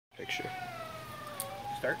picture.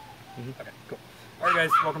 Start? Okay, cool. Alright guys,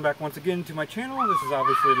 welcome back once again to my channel. This is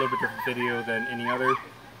obviously a little bit different video than any other.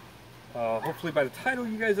 Hopefully by the title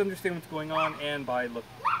you guys understand what's going on, and by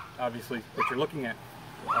obviously what you're looking at.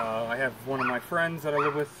 I have one of my friends that I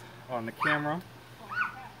live with on the camera.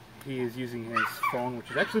 He is using his phone, which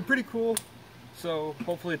is actually pretty cool. So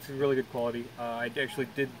hopefully it's really good quality. I actually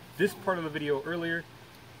did this part of the video earlier,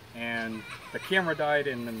 and the camera died,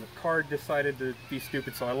 and then the card decided to be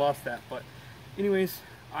stupid, so I lost that. But anyways,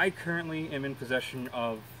 I currently am in possession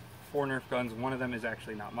of 4 Nerf guns. One of them is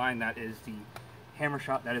actually not mine. That is the hammer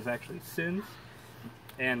shot. That is actually Sin's.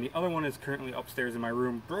 And the other one is currently upstairs in my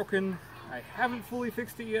room, broken. I haven't fully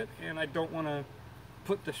fixed it yet, and I don't want to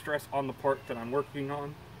put the stress on the part that I'm working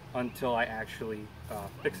on until I actually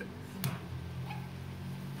fix it.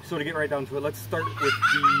 So to get right down to it, let's start with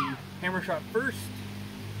the hammer shot first.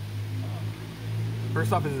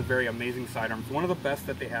 First off, this is a very amazing sidearm. It's one of the best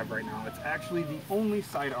that they have right now. It's actually the only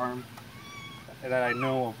sidearm that I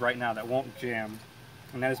know of right now that won't jam,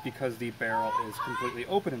 and that is because the barrel is completely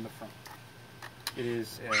open in the front. It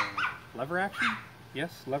is a lever action?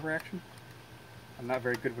 Yes, lever action. I'm not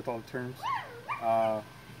very good with all the terms.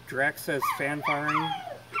 Drax says fan firing,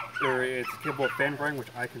 or it's capable of fan firing, which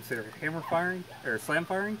I consider hammer firing, or slam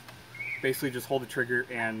firing. Basically just hold the trigger,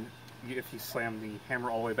 and if you slam the hammer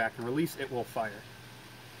all the way back and release, it will fire.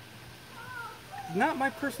 Not my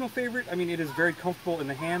personal favorite. I mean, it is very comfortable in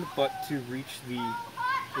the hand, but to reach the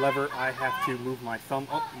lever, I have to move my thumb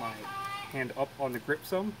up, my hand up on the grip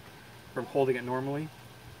some from holding it normally,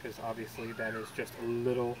 because obviously that is just a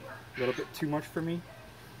little bit too much for me.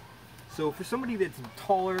 So for somebody that's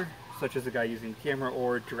taller, such as a guy using the camera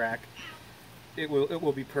or Drac, it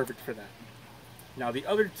will be perfect for that. Now the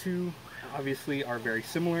other two obviously are very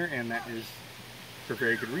similar, and that is for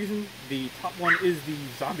very good reason. The top one is the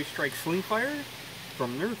Zombie Strike Slingfire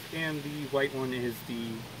from Nerf, and the white one is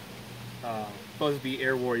the Buzzbee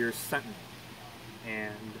Air Warriors Sentinel.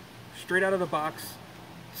 And straight out of the box,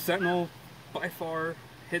 Sentinel by far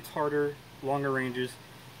hits harder, longer ranges,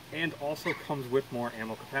 and also comes with more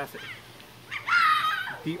ammo capacity.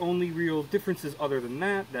 The only real differences other than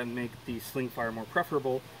that make the Slingfire more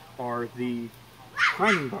preferable are the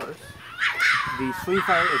climbing bars. The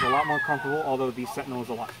Slingfire is a lot more comfortable, although the Sentinel is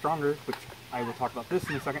a lot stronger, which I will talk about this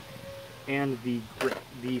in a second. And the grip.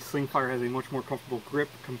 The Slingfire has a much more comfortable grip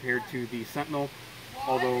compared to the Sentinel,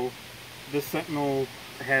 although this Sentinel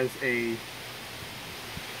has a...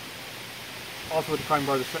 Also with the climbing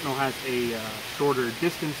bar, the Sentinel has a shorter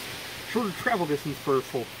travel distance for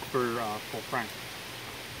full prime.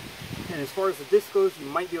 And as far as the disc goes, you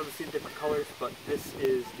might be able to see the different colors, but this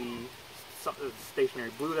is the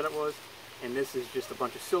stationary blue that it was, and this is just a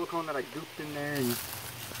bunch of silicone that I gooped in there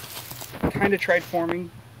and kind of tried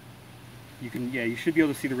forming. You should be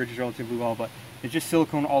able to see the ridges relatively well, but it's just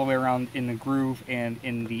silicone all the way around in the groove, and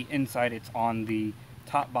in the inside it's on the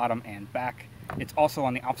top, bottom, and back. It's also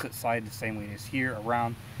on the opposite side the same way it is here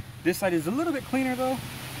around. This side is a little bit cleaner though,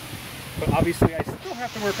 but obviously I still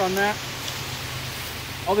have to work on that.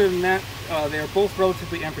 Other than that, they are both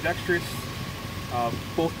relatively ambidextrous.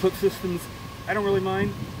 Both clip systems, I don't really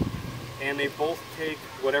mind, and they both take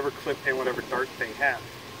whatever clip and whatever dart they have.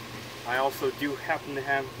 I also do happen to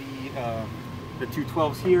have the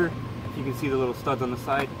 212s here. If you can see the little studs on the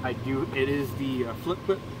side, it is the flip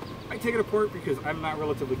clip. I take it apart because I'm not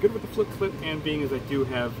relatively good with the flip clip, and being as I do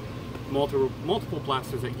have multiple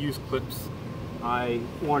blasters that use clips, I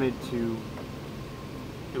wanted to...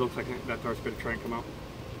 It looks like that dart's going to try and come out.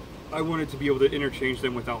 I wanted to be able to interchange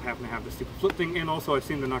them without having to have the stupid flip thing, and also I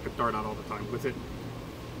seem to knock a dart out all the time with it.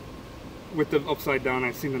 With the upside down,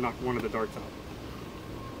 I seem to knock one of the darts out.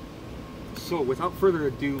 So without further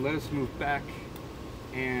ado, let us move back,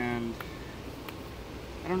 and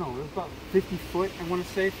I don't know, it was about 50 foot, I want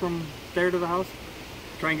to say, from there to the house.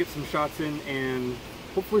 Try and get some shots in, and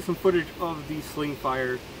hopefully some footage of the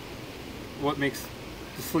Slingfire, what makes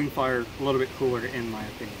the Slingfire a little bit cooler in my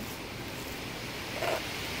opinion.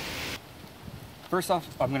 First off,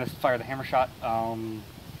 I'm going to fire the hammer shot.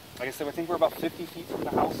 Like I said, I think we're about 50 feet from the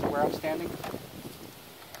house where I'm standing.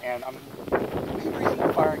 And the main reason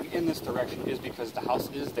I'm firing in this direction is because the house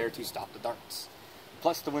is there to stop the darts.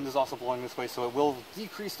 Plus the wind is also blowing this way, so it will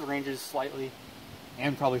decrease the ranges slightly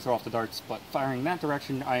and probably throw off the darts. But firing that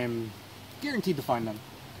direction, I am guaranteed to find them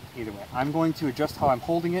either way. I'm going to adjust how I'm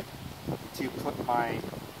holding it to put my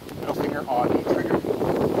middle finger on the trigger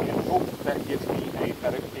and hope that gives me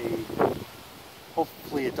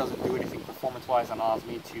hopefully it doesn't do anything performance-wise and allows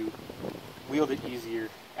me to wield it easier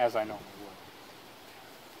as I know it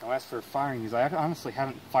would. Now as for firing these, I honestly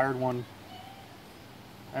haven't fired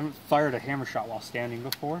a hammer shot while standing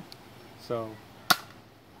before. So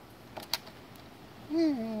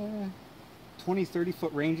 20-30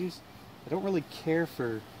 foot ranges. I don't really care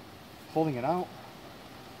for holding it out.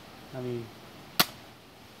 I mean,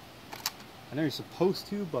 I know you're supposed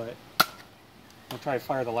to, but I'll try to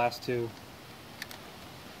fire the last two.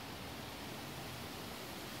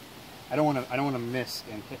 I don't want to miss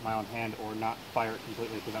and hit my own hand or not fire it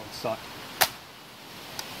completely, because that would suck.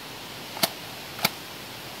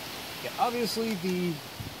 Yeah, obviously the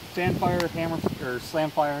fan fire, hammer, or slam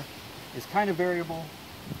fire is kind of variable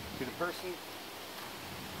to the person.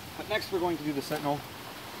 But next we're going to do the Sentinel.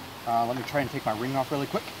 Let me try and take my ring off really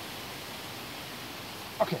quick.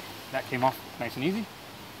 Okay, that came off nice and easy.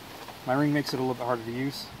 My ring makes it a little bit harder to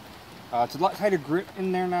use. It's a lot tighter grip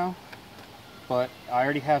in there now, but I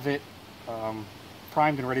already have it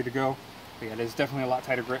primed and ready to go. But yeah, it is definitely a lot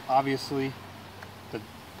tighter grip. Obviously, the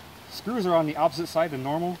screws are on the opposite side than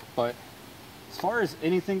normal, but as far as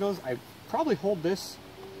anything goes, I probably hold this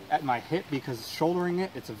at my hip, because shouldering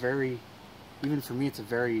it, it's a very, even for me, it's a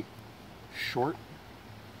very short.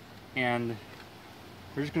 And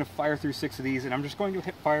we're just going to fire through 6 of these, and I'm just going to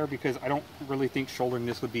hip fire because I don't really think shouldering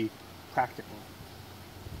this would be practical.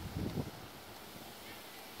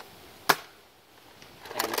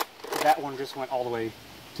 And that one just went all the way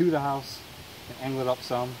to the house and angled it up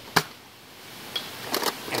some.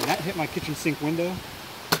 And that hit my kitchen sink window.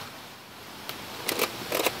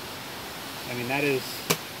 I mean, those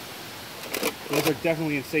are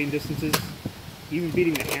definitely insane distances. Even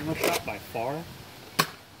beating the hammer shot by far,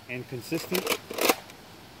 and consistent.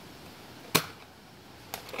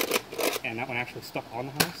 And that one actually stuck on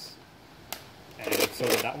the house. And so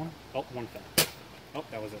did that one. Oh, one fell. Oh,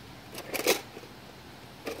 that was it. Okay.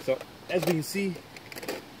 So, as we can see,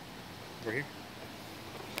 over here,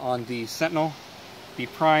 on the Sentinel, the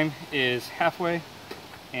prime is halfway,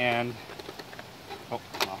 and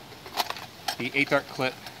the 8-dart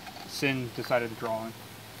clip, Sin decided to draw in.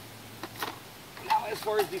 Now, as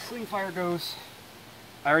far as the sling fire goes,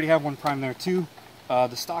 I already have one prime there too.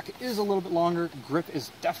 The stock is a little bit longer. Grip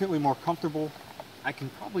is definitely more comfortable. I can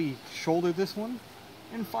probably shoulder this one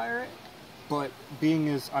and fire it, but being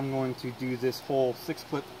as I'm going to do this whole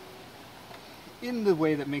 6-clip in the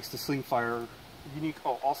way that makes the sling fire unique.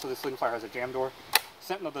 Oh, also the sling fire has a jam door.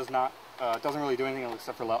 Sentinel does not. Doesn't really do anything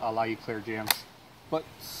except for allow you clear jams. But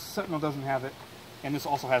Sentinel doesn't have it, and this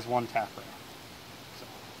also has one tap rail. So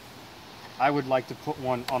I would like to put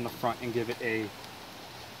one on the front and give it a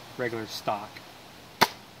regular stock.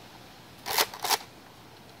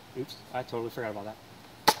 Oops, I totally forgot about that.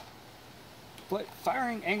 But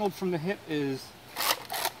firing angled from the hip is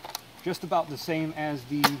just about the same as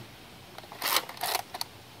the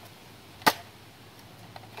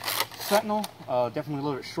Sentinel, definitely a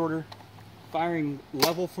little bit shorter. Firing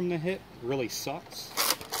level from the hip really sucks,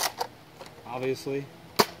 obviously.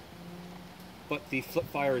 But the flip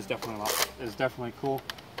fire is definitely cool,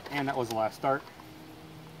 and that was the last dart.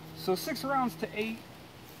 So 6 rounds to 8,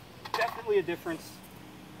 definitely a difference.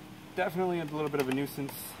 Definitely a little bit of a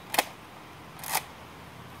nuisance.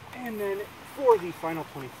 And then for the final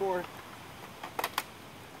 24,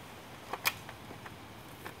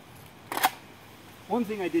 one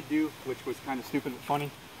thing I did do, which was kind of stupid but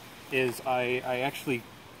funny, is I actually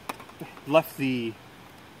left the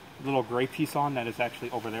little gray piece on that is actually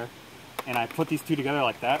over there, and I put these two together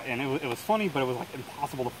like that, and it was funny, but it was like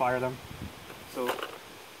impossible to fire them. So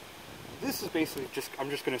this is basically just, I'm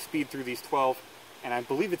just going to speed through these 12, and I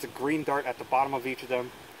believe it's a green dart at the bottom of each of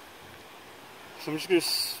them. So I'm just going to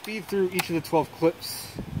speed through each of the 12 clips,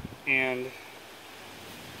 and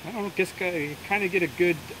I don't know, guess kind of get a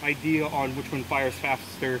good idea on which one fires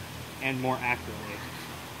faster and more accurately.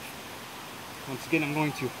 Once again, I'm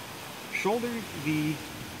going to shoulder the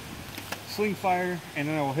sling fire, and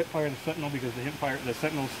then I will hip fire the Sentinel, because the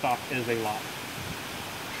Sentinel stock is a lot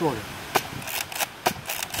shorter.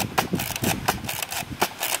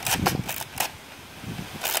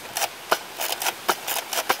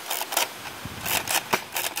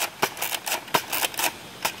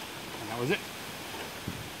 Was it.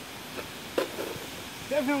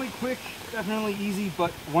 Definitely quick, definitely easy,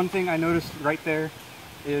 but one thing I noticed right there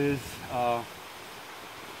is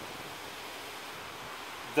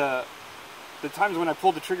the times when I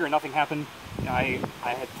pulled the trigger and nothing happened, I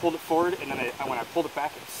had pulled it forward, and then when I pulled it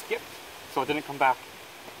back, it skipped, so it didn't come back.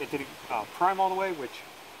 It didn't prime all the way, which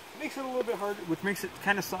makes it a little bit harder, which makes it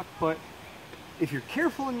kind of suck, but if you're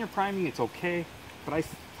careful in your priming, it's okay. But I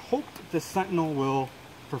hope the Sentinel will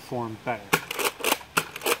perform better.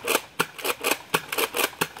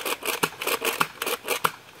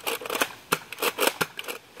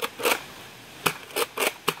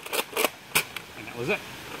 And that was it.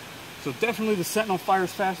 So definitely the Sentinel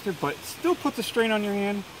fires faster, but still puts a strain on your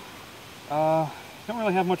hand. Don't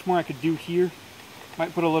really have much more I could do here.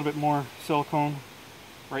 Might put a little bit more silicone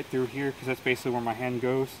right through here, because that's basically where my hand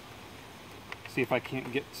goes. See if I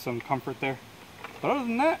can't get some comfort there. But other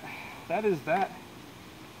than that, that is that.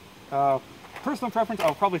 Personal preference,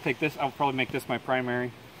 I'll probably take this. I'll probably make this my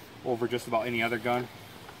primary over just about any other gun.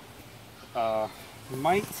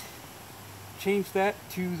 Might change that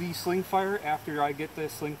to the Slingfire after I get the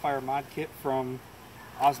Slingfire mod kit from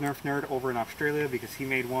Nerf Nerd over in Australia, because he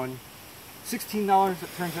made one. $16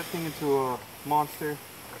 that turns that thing into a monster.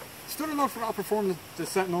 Still don't know if it'll outperform the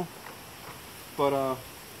Sentinel, but I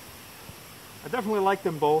definitely like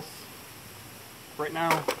them both. Right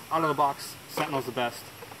now, out of the box, Sentinel's the best.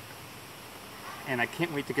 And I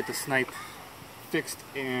can't wait to get the snipe fixed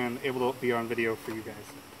and able to be on video for you guys.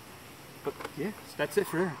 But yeah, that's it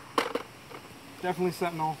for there. Definitely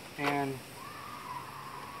Sentinel, and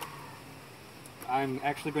I'm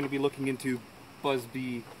actually going to be looking into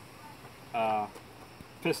Buzz-B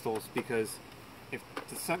pistols, because if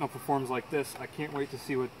the Sentinel performs like this, I can't wait to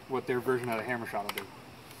see what their version of the hammer shot will do.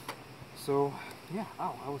 So yeah,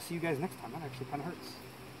 I will see you guys next time. That actually kind of hurts.